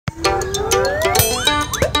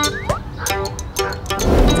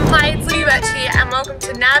welcome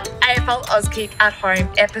to NAB AFL Auskick at Home,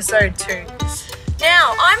 episode 2.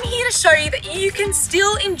 Now, I'm here to show you that you can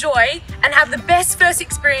still enjoy and have the best first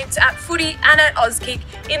experience at footy and at Auskick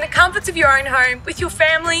in the comforts of your own home with your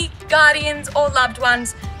family, guardians or loved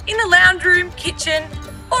ones in the lounge room, kitchen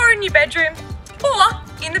or in your bedroom or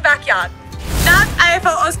in the backyard. NAB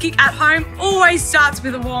AFL Auskick at Home always starts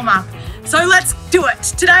with a warm-up. So let's do it.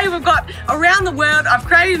 Today we've got around the world. I've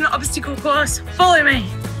created an obstacle course. Follow me.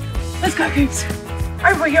 Let's go, Coops.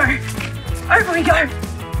 Over we go. Over we go.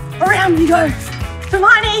 Around we go. To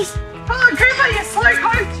my knees. Come on, Cooper, you slow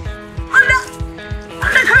coach. Under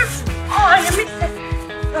Coops. Oh, you missed it.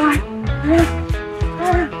 Alright.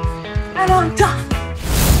 And I'm done.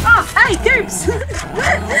 Oh, hey, Coops.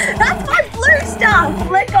 That's my blue stuff.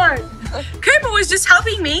 Let go. Cooper was just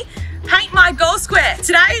helping me paint my goal square.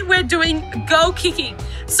 Today we're doing goal kicking.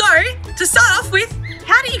 So to start off with,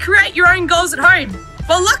 how do you create your own goals at home?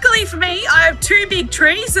 Well, luckily for me, I have 2 big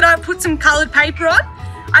trees that I've put some coloured paper on.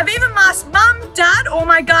 I've even asked mum, dad or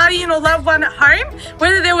my guardian or loved one at home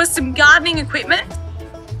whether there was some gardening equipment.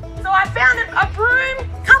 So I found a broom,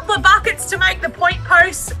 a couple of buckets to make the point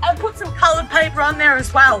posts and put some coloured paper on there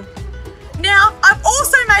as well. Now, I've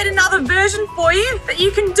also made another version for you that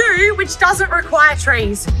you can do which doesn't require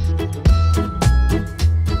trees.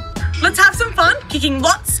 Let's have some fun kicking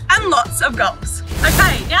lots and lots of goals.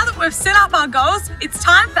 Okay, now that we've set up our goals, it's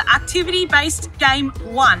time for activity-based game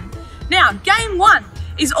 1. Now, game 1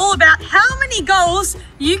 is all about how many goals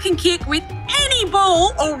you can kick with any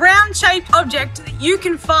ball or round-shaped object that you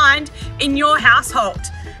can find in your household.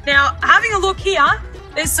 Now, having a look here,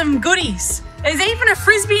 there's some goodies. There's even a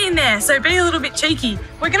frisbee in there, so be a little bit cheeky.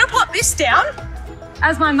 We're gonna pop this down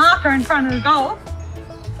as my marker in front of the goal.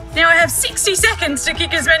 Now I have 60 seconds to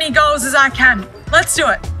kick as many goals as I can. Let's do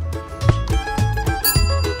it.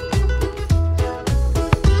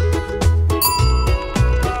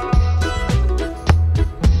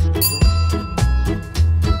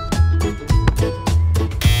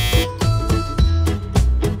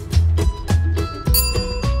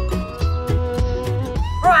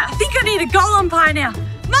 Right, I think I need a goal umpire now.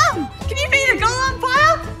 Mum, can you be the goal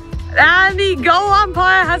umpire? And the goal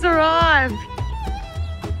umpire has arrived.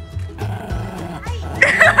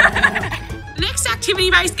 The next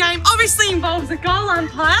activity-based game obviously involves a goal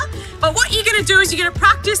umpire, but what you're going to do is you're going to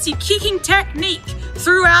practice your kicking technique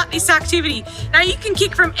throughout this activity. Now you can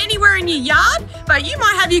kick from anywhere in your yard, but you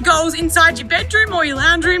might have your goals inside your bedroom or your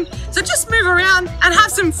lounge room, so just move around and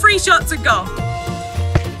have some free shots at goal.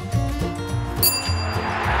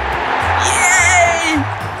 Yay!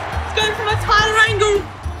 It's going from a tighter angle,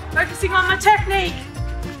 focusing on my technique.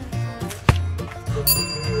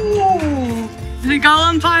 Ooh. The goal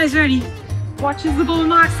umpire's ready. Watches the ball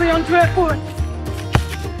nicely onto her foot.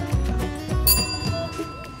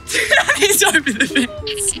 That is over the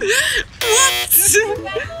fence. What?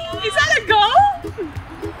 Is that a goal?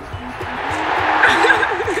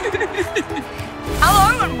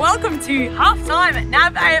 Hello and welcome to half-time at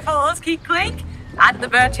NAB AFL Auskick Clinic at the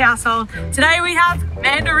Birch household. Today we have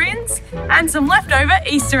mandarins and some leftover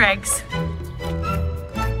Easter eggs.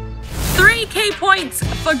 3 key points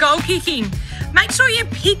for goal kicking. Make sure you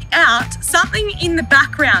pick out something in the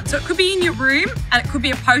background. So it could be in your room and it could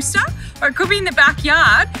be a poster, or it could be in the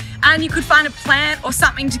backyard and you could find a plant or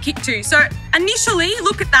something to kick to. So initially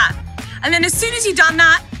look at that. And then as soon as you've done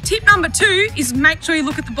that, tip number 2 is make sure you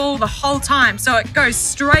look at the ball the whole time so it goes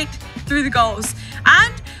straight through the goals.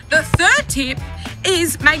 And the 3rd tip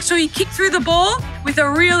is make sure you kick through the ball with a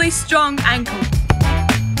really strong ankle.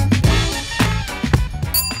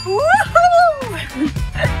 Woohoo!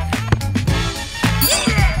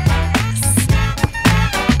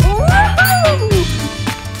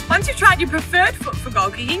 Once you've tried your preferred foot for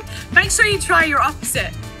goal kicking, make sure you try your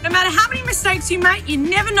opposite. No matter how many mistakes you make, you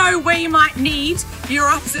never know where you might need your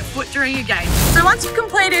opposite foot during a game. So once you've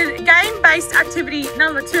completed game-based activity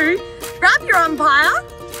number 2, grab your umpire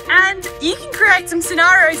and you can create some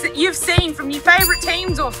scenarios that you've seen from your favourite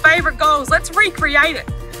teams or favourite goals. Let's recreate it.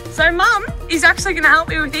 So Mum is actually going to help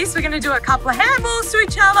me with this. We're going to do a couple of handballs to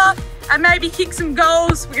each other and maybe kick some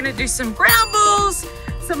goals. We're going to do some ground balls,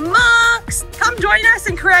 some marks. Come join us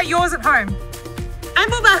and create yours at home.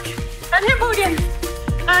 Handball back and handball again.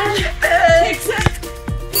 And exit.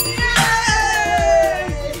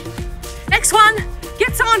 Yay! Next one,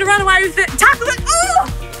 get someone to run away with it. Tackle it. Oh!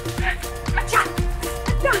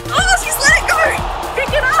 Oh, she's let it go.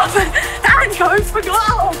 Pick it up and go for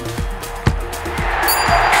goal.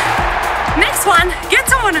 Next one, get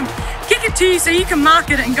someone to kick it to you so you can mark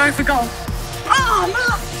it and go for goal. Oh,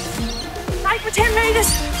 mark. Mate, for 10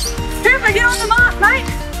 metres. Cooper, get on the mark, mate.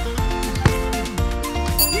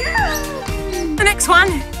 Yeah. The next one,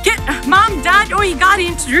 get mum, dad or your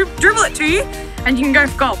guardian to dribble it to you and you can go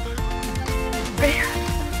for goal.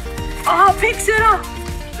 Oh, picks it up.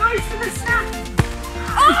 Goes for the snap.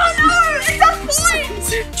 Oh no, it's a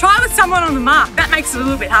point! Try with someone on the mark. That makes it a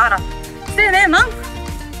little bit harder. Stand there, mum.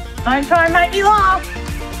 Don't try and make me laugh.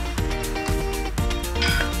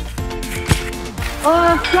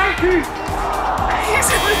 Oh, thank you.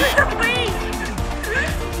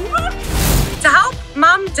 To help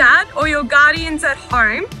mum, dad or your guardians at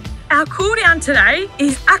home, our cool down today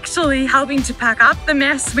is actually helping to pack up the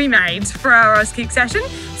mess we made for our Auskick session.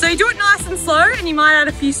 So you do it nice and slow and you might add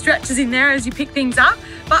a few stretches in there as you pick things up,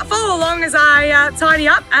 but follow along as I tidy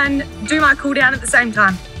up and do my cool down at the same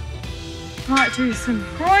time. Might do some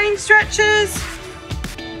groin stretches.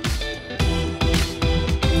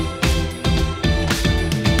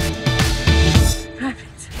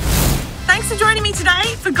 Perfect. Thanks for joining me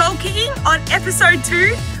today for goal kicking on episode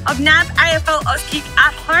 2 of NAB AFL Auskick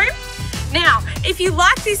at home. Now, if you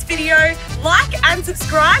like this video, like and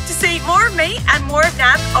subscribe to see more of me and more of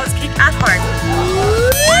NAB Auskick at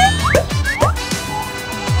home.